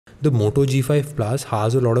The Moto G5 Plus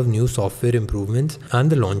has a lot of new software improvements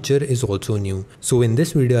and the launcher is also new. So in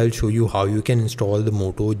this video I'll show you how you can install the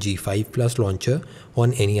Moto G5 Plus launcher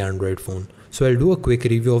on any Android phone. So I'll do a quick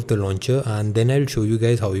review of the launcher and then I'll show you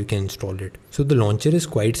guys how you can install it. So the launcher is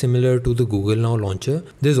quite similar to the Google Now launcher.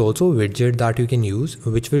 There's also a widget that you can use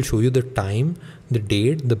which will show you the time, the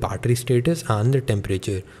date, the battery status and the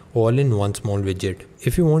temperature all in one small widget.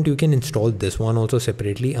 If you want, you can install this one also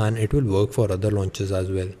separately and it will work for other launchers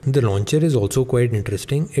as well. The launcher is also quite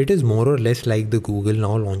interesting. It is more or less like the Google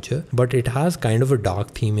Now launcher, but it has kind of a dark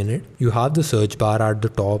theme in it. You have the search bar at the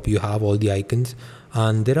top, you have all the icons,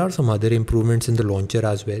 and there are some other improvements in the launcher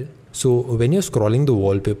as well. So when you're scrolling the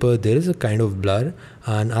wallpaper, there is a kind of blur,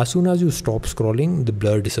 and as soon as you stop scrolling, the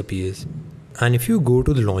blur disappears. And if you go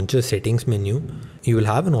to the launcher settings menu, you will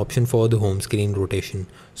have an option for the home screen rotation.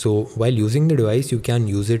 So while using the device, you can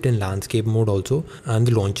use it in landscape mode also, and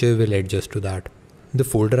the launcher will adjust to that. The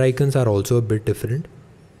folder icons are also a bit different.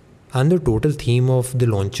 And the total theme of the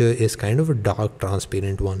launcher is kind of a dark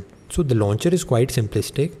transparent one. So the launcher is quite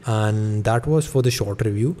simplistic, and that was for the short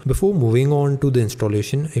review. Before moving on to the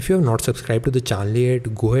installation, if you have not subscribed to the channel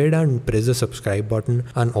yet, go ahead and press the subscribe button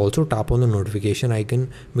and also tap on the notification icon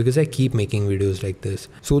because I keep making videos like this.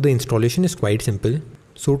 So the installation is quite simple.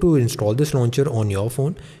 So to install this launcher on your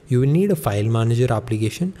phone, you will need a file manager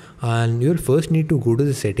application, and you will first need to go to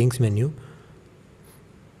the settings menu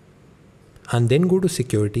and then go to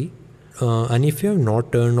security. And if you have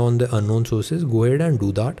not turned on the unknown sources, go ahead and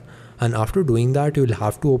do that. And after doing that, you will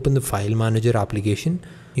have to open the file manager application.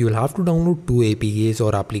 You will have to download two APKs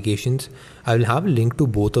or applications. I will have a link to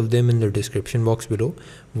both of them in the description box below.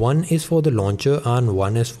 One is for the launcher and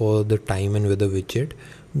one is for the time and weather widget.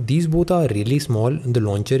 These both are really small. The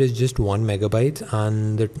launcher is just 1 megabyte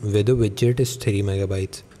and the weather widget is 3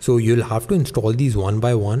 megabytes. So you'll have to install these one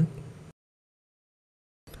by one.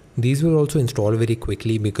 These will also install very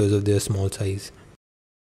quickly because of their small size.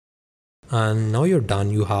 And now you're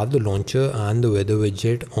done. You have the launcher and the weather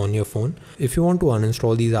widget on your phone. If you want to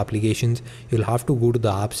uninstall these applications, you'll have to go to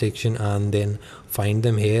the app section and then find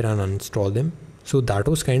them here and uninstall them. So that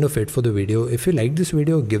was kind of it for the video. If you like this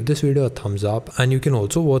video, give this video a thumbs up, and you can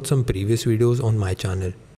also watch some previous videos on my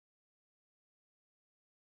channel.